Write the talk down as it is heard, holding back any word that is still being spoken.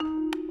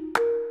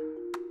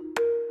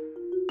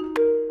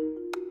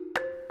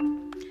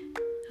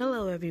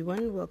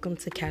everyone. Welcome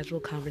to Casual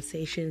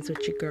Conversations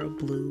with your girl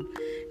Blue.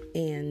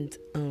 And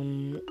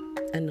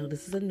I know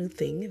this is a new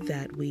thing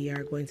that we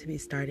are going to be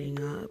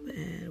starting up,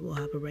 and we'll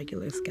have a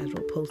regular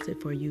schedule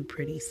posted for you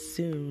pretty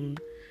soon.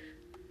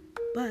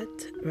 But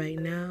right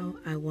now,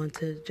 I want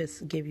to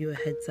just give you a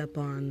heads up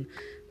on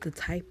the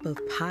type of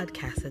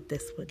podcast that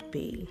this would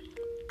be.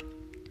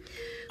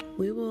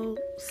 We will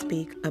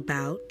speak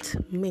about,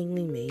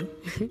 mainly me,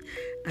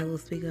 I will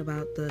speak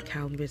about the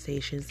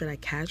conversations that I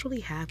casually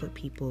have with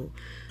people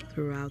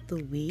throughout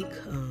the week,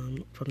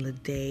 from the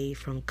day,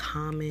 from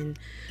common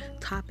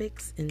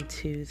topics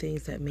into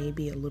things that may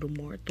be a little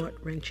more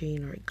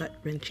thought-wrenching or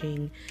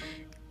gut-wrenching.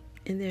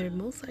 And they're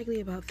most likely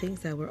about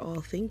things that we're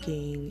all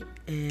thinking,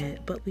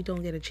 but we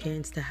don't get a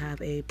chance to have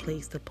a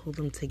place to pull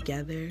them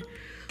together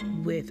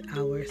with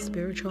our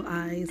spiritual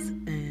eyes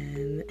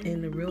and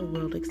in the real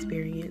world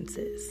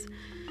experiences.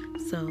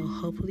 So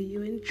hopefully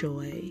you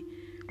enjoy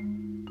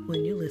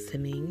when you're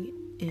listening,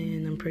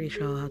 and I'm pretty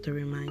sure I'll have to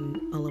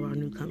remind all of our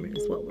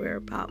newcomers what we're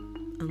about,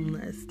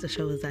 unless the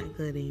show is that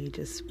good and you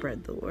just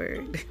spread the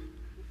word.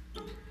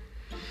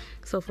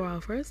 So for our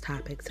first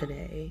topic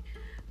today,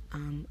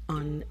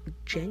 on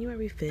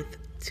January 5th,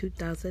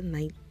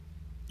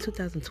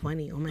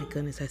 2020, oh my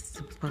goodness, I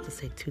was about to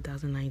say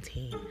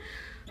 2019.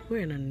 We're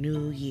in a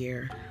new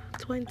year,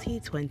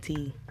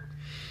 2020.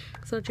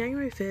 So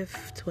January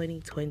 5th,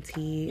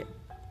 2020,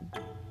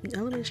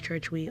 Elements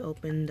Church, we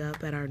opened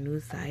up at our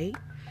new site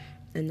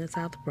in the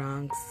South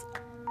Bronx,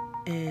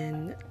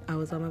 and I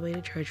was on my way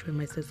to church with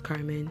my sis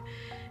Carmen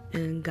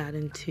and got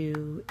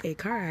into a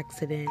car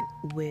accident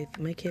with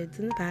my kids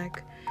in the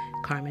back,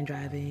 Carmen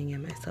driving,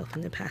 and myself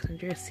in the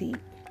passenger seat.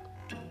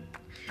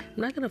 I'm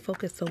not going to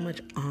focus so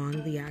much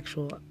on the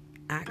actual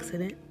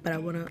accident, but I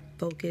want to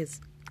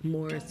focus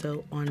more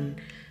so on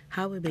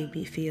how it made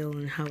me feel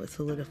and how it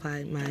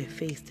solidified my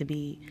faith to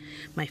be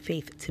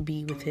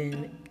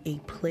within a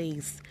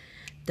place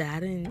that I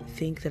didn't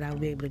think that I would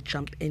be able to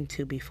jump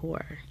into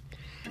before.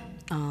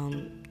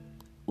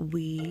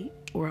 We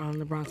were on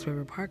the Bronx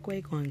River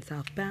Parkway going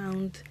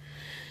southbound,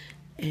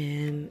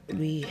 and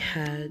we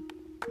had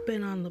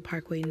been on the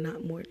parkway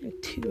not more than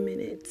 2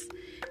 minutes,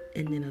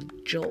 and then a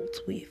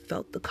jolt. We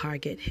felt the car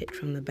get hit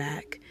from the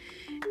back,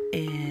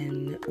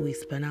 and we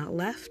spun out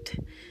left.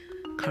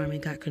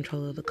 Carmen got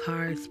control of the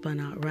car, spun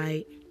out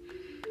right,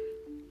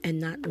 and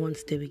not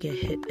once did we get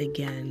hit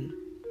again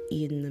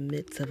in the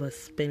midst of us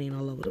spinning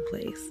all over the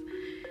place.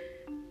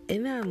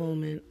 In that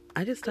moment,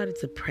 I just started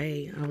to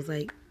pray. I was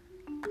like,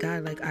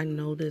 God, I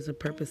know there's a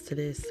purpose to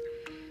this.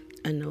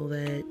 I know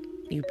that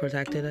you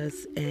protected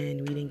us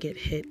and we didn't get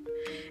hit.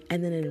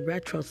 And then in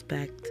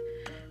retrospect,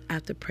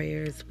 after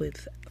prayers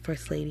with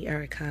First Lady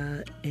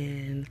Erica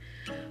and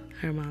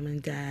her mom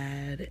and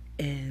dad,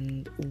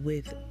 and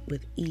with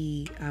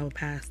E, our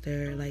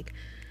pastor,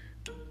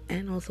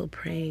 and also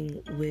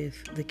praying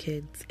with the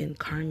kids and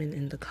Carmen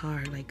in the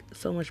car,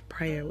 so much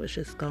prayer was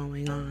just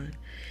going on.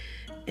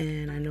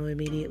 And I know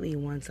immediately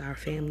once our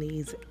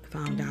families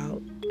found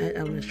out at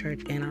Elements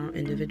Church, and our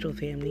individual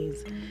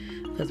families,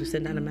 because we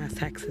sent out a mass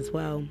text as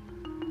well,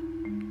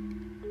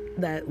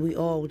 that we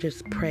all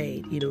just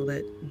prayed,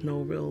 that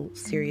no real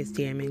serious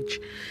damage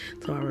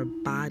to our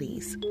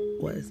bodies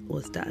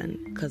was done,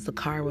 because the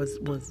car was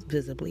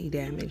visibly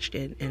damaged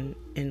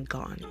and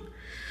gone.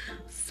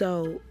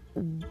 So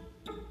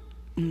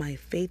my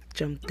faith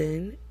jumped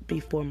in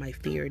before my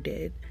fear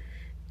did.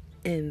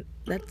 And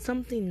that's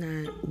something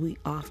that we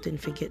often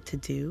forget to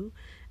do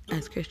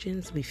as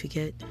Christians. We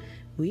forget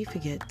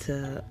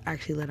to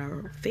actually let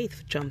our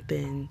faith jump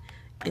in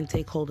and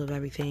take hold of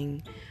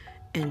everything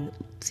and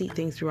see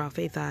things through our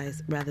faith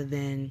eyes rather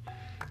than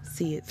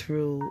see it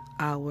through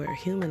our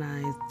human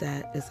eyes,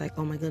 that it's like,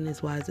 oh my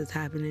goodness, why is this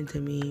happening to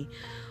me?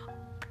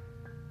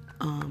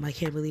 I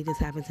can't believe this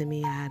happened to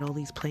me. I had all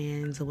these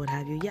plans or what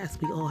have you. Yes,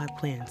 we all have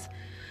plans.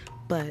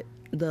 But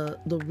the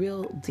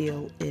real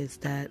deal is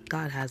that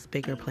God has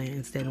bigger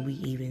plans than we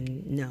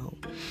even know.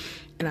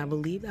 And I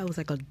believe that was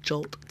like a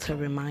jolt to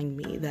remind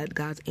me that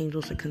God's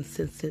angels are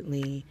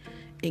consistently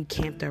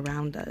encamped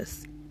around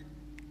us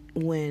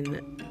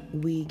when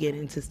we get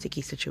into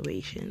sticky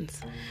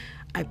situations.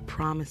 I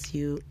promise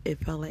you,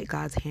 it felt like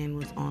God's hand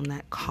was on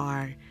that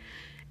car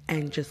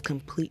and just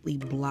completely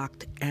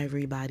blocked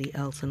everybody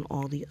else and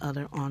all the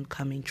other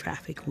oncoming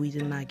traffic. We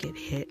did not get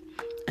hit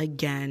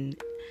again.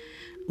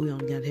 We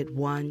only got hit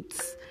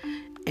once.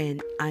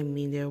 And I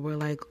mean, there were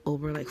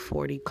over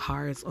 40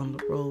 cars on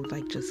the road,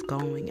 just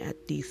going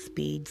at these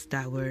speeds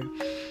that were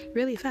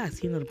really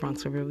fast. The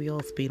Bronx River, we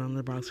all speed on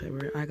the Bronx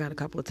River. I got a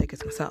couple of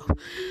tickets myself.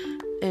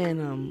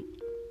 And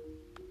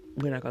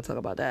we're not gonna talk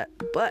about that.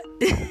 But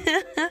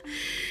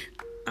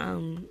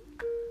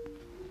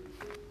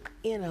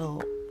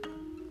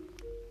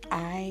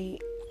I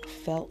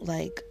felt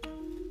like,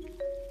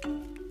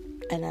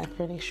 and I'm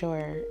pretty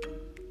sure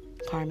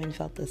Carmen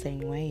felt the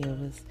same way.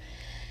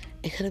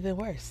 It could have been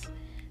worse.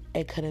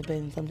 It could have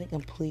been something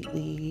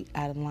completely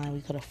out of line.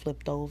 We could have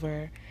flipped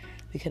over.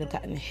 We could have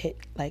gotten hit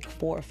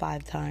 4 or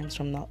 5 times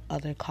from the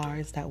other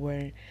cars that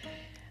were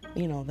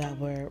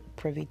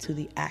privy to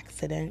the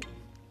accident.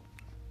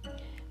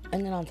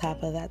 And then on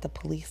top of that, the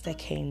police that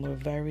came were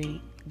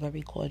very,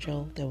 very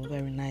cordial. They were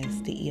very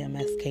nice. The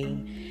EMS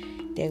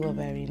came. They were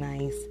very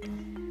nice.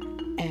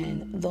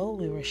 And though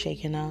we were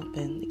shaken up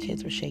and the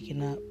kids were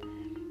shaken up,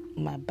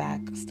 my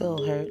back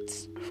still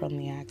hurts from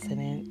the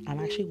accident. I'm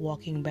actually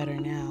walking better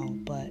now,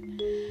 but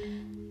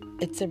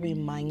it's a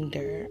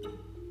reminder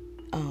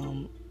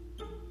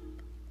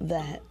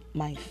that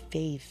my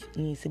faith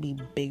needs to be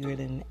bigger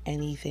than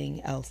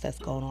anything else that's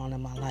going on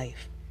in my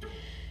life.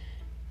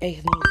 It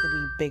needs to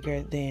be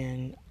bigger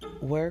than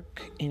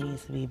work. It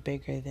needs to be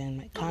bigger than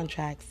my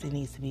contracts. It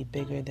needs to be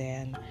bigger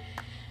than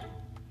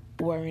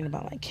worrying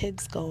about my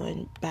kids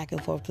going back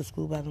and forth to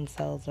school by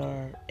themselves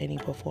or any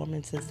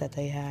performances that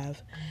they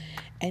have.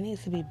 It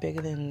needs to be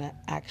bigger than the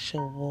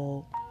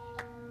actual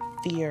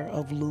fear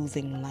of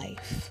losing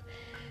life,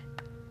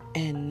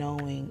 and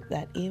knowing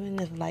that even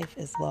if life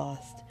is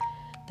lost,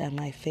 that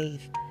my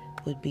faith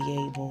would be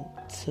able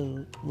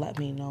to let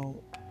me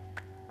know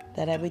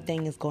that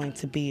everything is going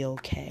to be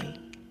okay.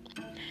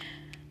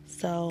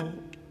 So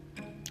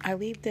I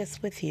leave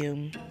this with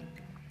you.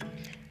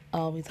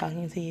 I'll be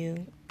talking to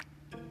you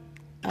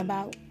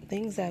about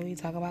things that we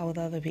talk about with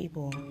other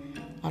people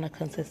on a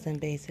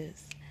consistent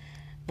basis.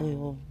 We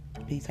will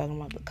be talking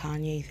about the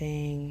Kanye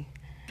thing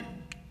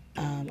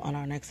on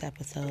our next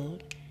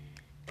episode,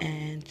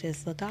 and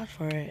just look out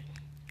for it.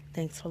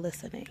 Thanks for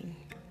listening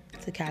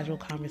to Casual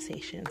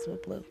Conversations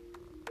with Blue.